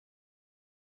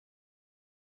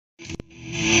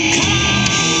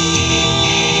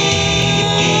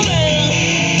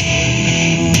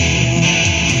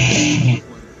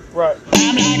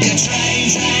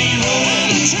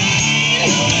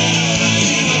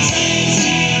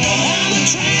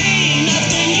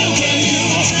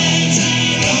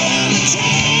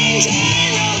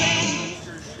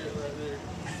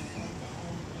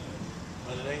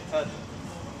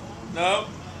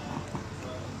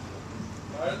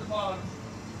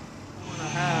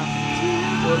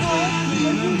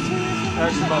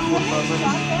Actually, about 45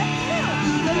 minutes.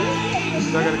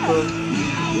 I gotta cook.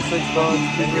 $6.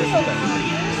 And here's some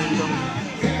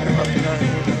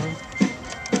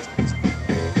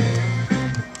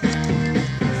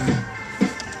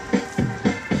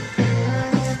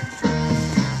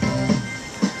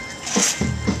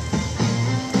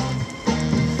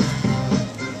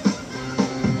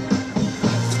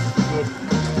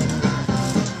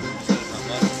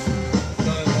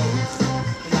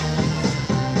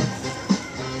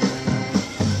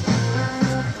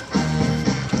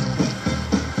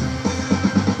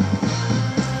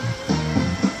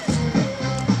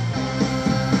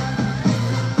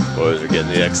Boys are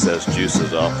getting the excess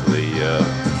juices off the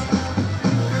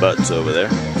butts over there.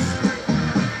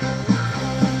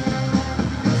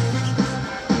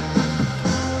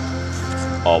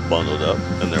 All bundled up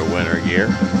in their winter gear.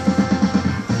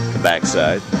 The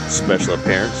backside, special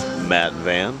appearance, Matt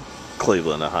Van,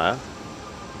 Cleveland, Ohio.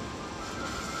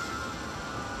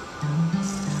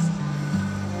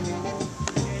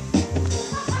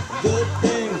 Good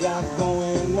things are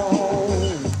going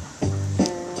on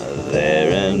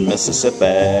There in Mississippi.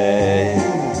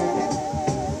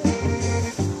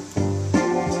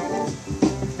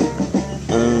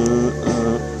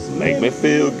 Make me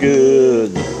feel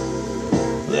good.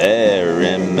 There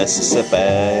in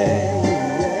Mississippi.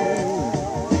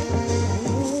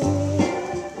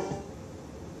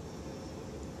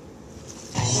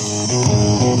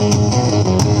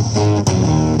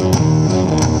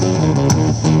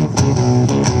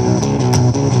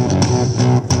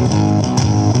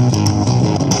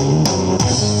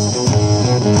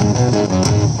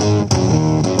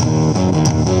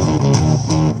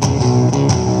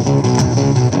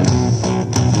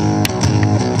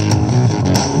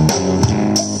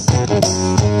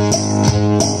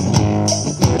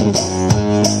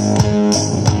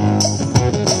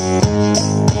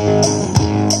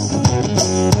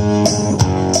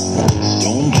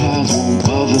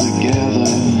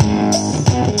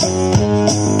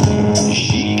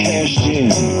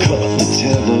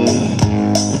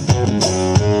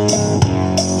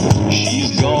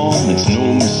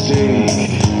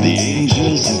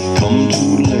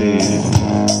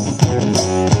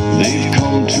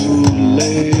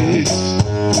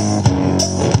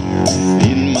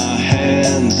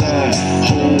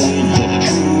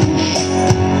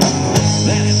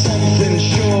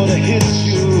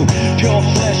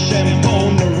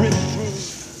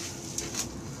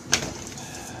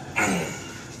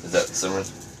 Is that cinnamon?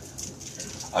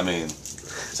 I mean,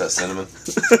 is that cinnamon?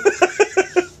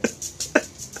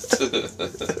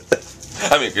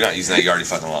 I mean, if you're not using that, you already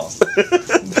fucking lost.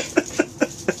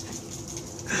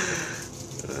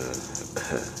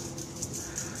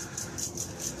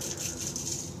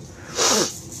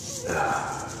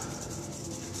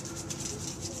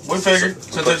 We figured,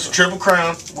 since it's a Triple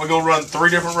Crown, we're going to run 3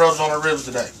 different rubs on our ribs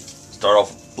today. Start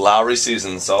off with Lowry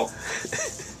seasoned salt.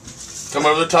 Come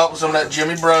over the top with some of that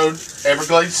Jimmy Broad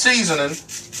Everglades seasoning.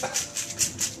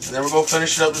 And then we're going to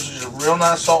finish it up with just a real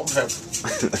nice salt and pepper.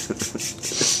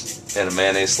 And a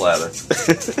mayonnaise slather.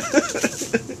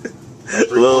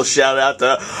 A little shout out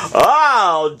to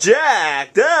All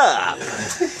Jacked Up.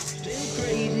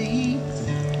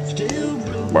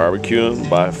 Barbecuing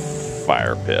by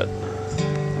fire pit.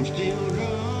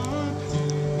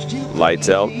 Lights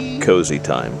out, cozy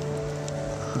time.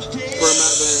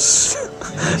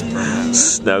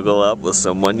 Snuggle up with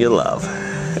someone you love.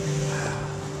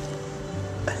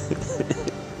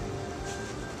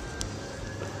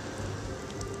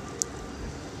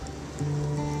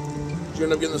 Did you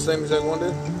end up getting the same exact one,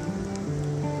 dude?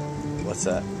 What's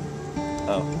that?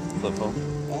 Oh, flip phone.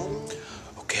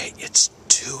 Okay, it's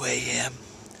 2 a.m.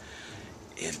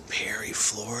 in Perry,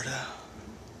 Florida.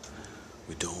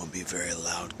 We don't want to be very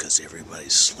loud because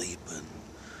everybody's sleeping,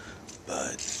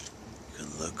 but you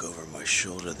can look over my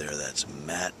shoulder there. That's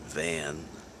Matt Van,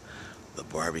 the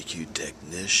barbecue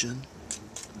technician,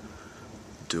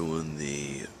 doing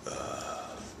the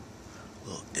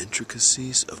little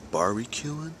intricacies of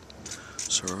barbecuing.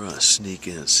 So we're going to sneak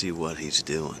in and see what he's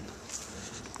doing.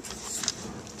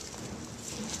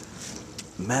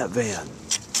 Matt Van,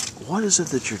 what is it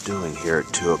that you're doing here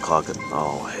at 2 o'clock?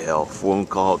 Oh, hell, phone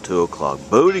call at 2 o'clock.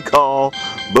 Booty call,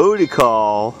 booty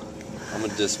call. I'm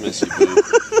going to dismiss you, boo.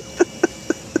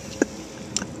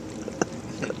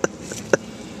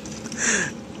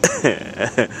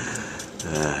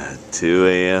 2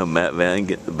 a.m. Matt Van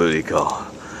getting the booty call.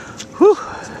 Whew.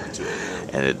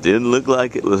 And it didn't look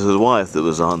like it was his wife that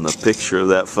was on the picture of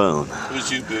that phone.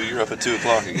 Who's you, boo? You're up at 2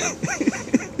 o'clock again.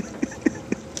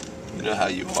 You know how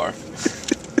you are.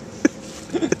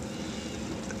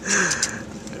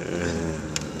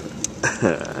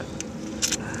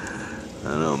 I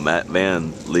don't know, Matt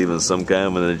Van leaving some kind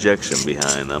of an injection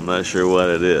behind. I'm not sure what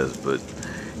it is, but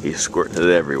he's squirting it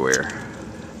everywhere.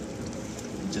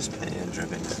 Just pan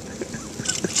dripping.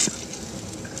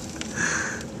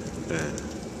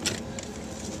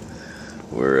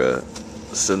 We're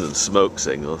sending smoke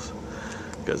signals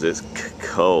because it's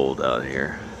cold out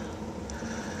here.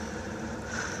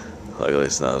 Luckily,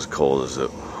 it's not as cold as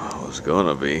it was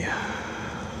gonna be.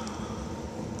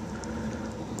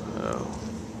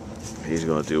 He's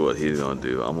gonna do what he's gonna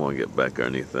do. I'm gonna get back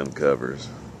underneath them covers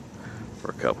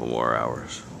for a couple more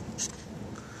hours.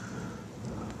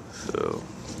 So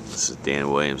this is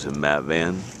Dan Williams and Matt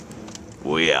Van.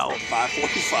 We out.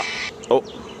 5:45. Oh,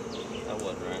 That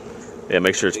wasn't right. yeah.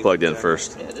 Make sure it's plugged in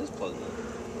first. Yeah, it is plugged in.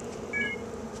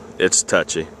 It's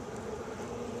touchy.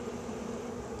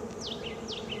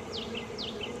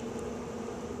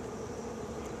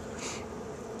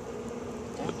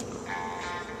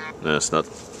 No, it's not.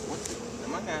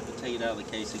 Am I gonna have to take it out of the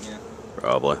case again?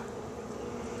 Probably.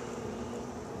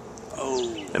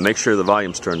 Oh. And make sure the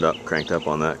volume's turned up, cranked up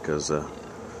on that, because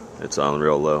it's on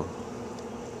real low.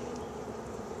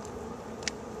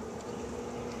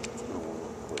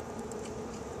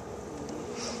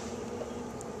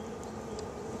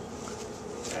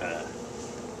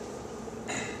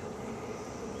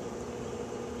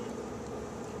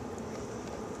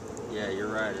 Yeah, you're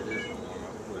right. It is gonna warm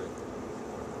up quick.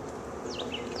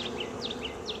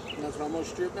 That's what I'm gonna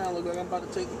strip down. Look like I'm about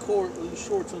to take the court with these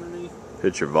shorts underneath.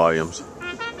 Hit your volumes.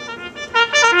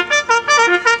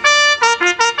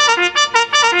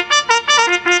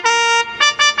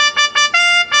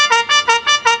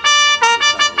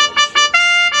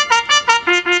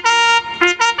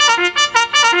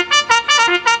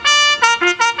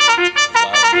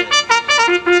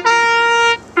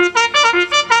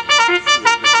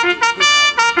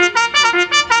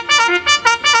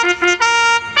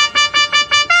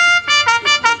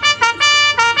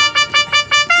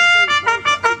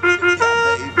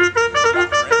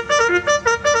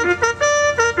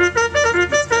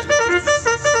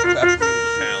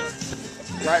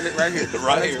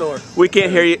 Right next door. We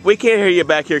can't hear you. We can't hear you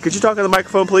back here. Could you talk on the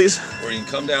microphone, please? Where you can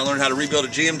come down, learn how to rebuild a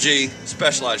GMG,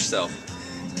 specialize yourself.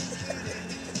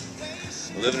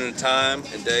 We're living in a time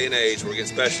and day and age where we're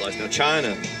getting specialized. Now,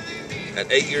 China, at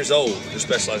 8 years old, they're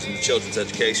specializing in children's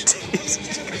education.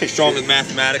 Strong in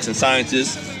mathematics and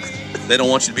sciences. They don't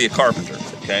want you to be a carpenter,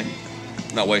 okay?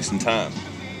 Not wasting time.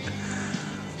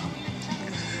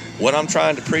 What I'm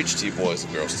trying to preach to you boys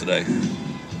and girls today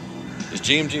is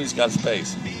GMG's got a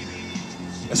space.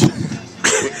 That's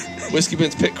Whiskey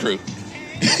Ben's pit crew.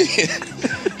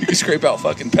 You can scrape out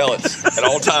fucking pellets at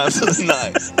all times of the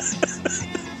night.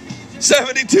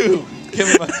 72. Give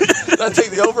me my. I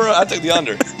take the over. I take the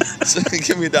under. So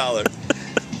give me $1.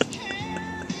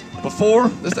 Before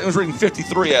this thing was reading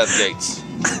 53 out of the gates.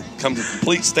 Come to a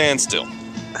complete standstill.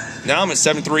 Now I'm at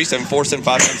 73, 74,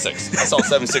 75, 76. I saw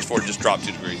 764 just dropped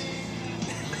 2 degrees.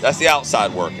 That's the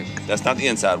outside working. That's not the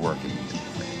inside working.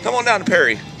 Come on down to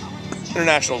Perry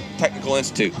International Technical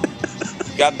Institute.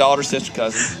 Got a daughter, sister,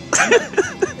 cousin.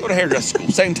 Go to hairdresser school.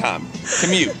 Same time.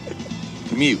 Commute.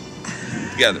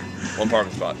 Together. One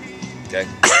parking spot. Okay?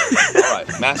 All right.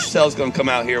 Master Cell's going to come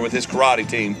out here with his karate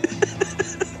team.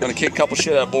 Going to kick a couple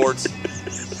shit out of boards.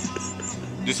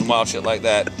 Do some wild shit like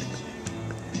that.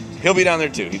 He'll be down there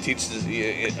too. He teaches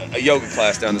a yoga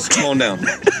class down there. So come on down.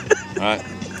 All right?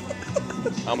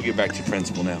 I'm going to get back to your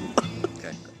principal now.